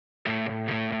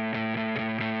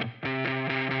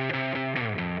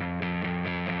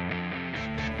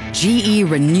GE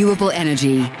Renewable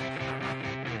Energy.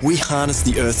 We harness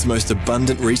the Earth's most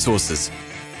abundant resources.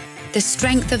 The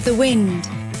strength of the wind.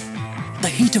 The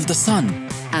heat of the sun.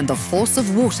 And the force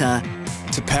of water.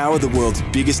 To power the world's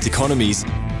biggest economies.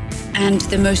 And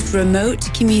the most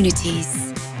remote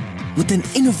communities. With an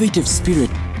innovative spirit.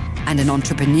 And an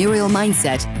entrepreneurial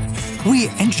mindset. We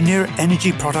engineer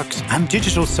energy products and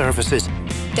digital services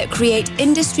that create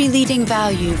industry-leading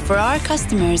value for our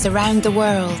customers around the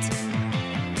world.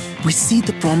 We see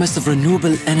the promise of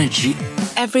renewable energy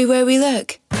everywhere we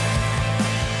look.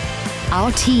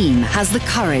 Our team has the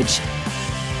courage,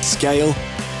 scale,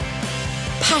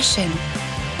 passion,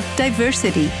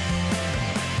 diversity,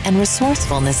 and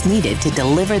resourcefulness needed to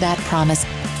deliver that promise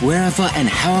wherever and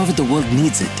however the world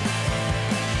needs it.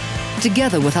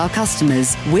 Together with our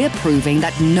customers, we're proving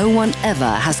that no one ever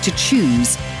has to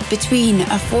choose between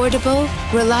affordable,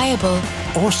 reliable,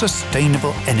 or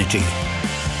sustainable energy.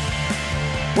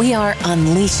 We are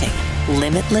unleashing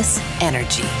limitless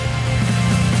energy.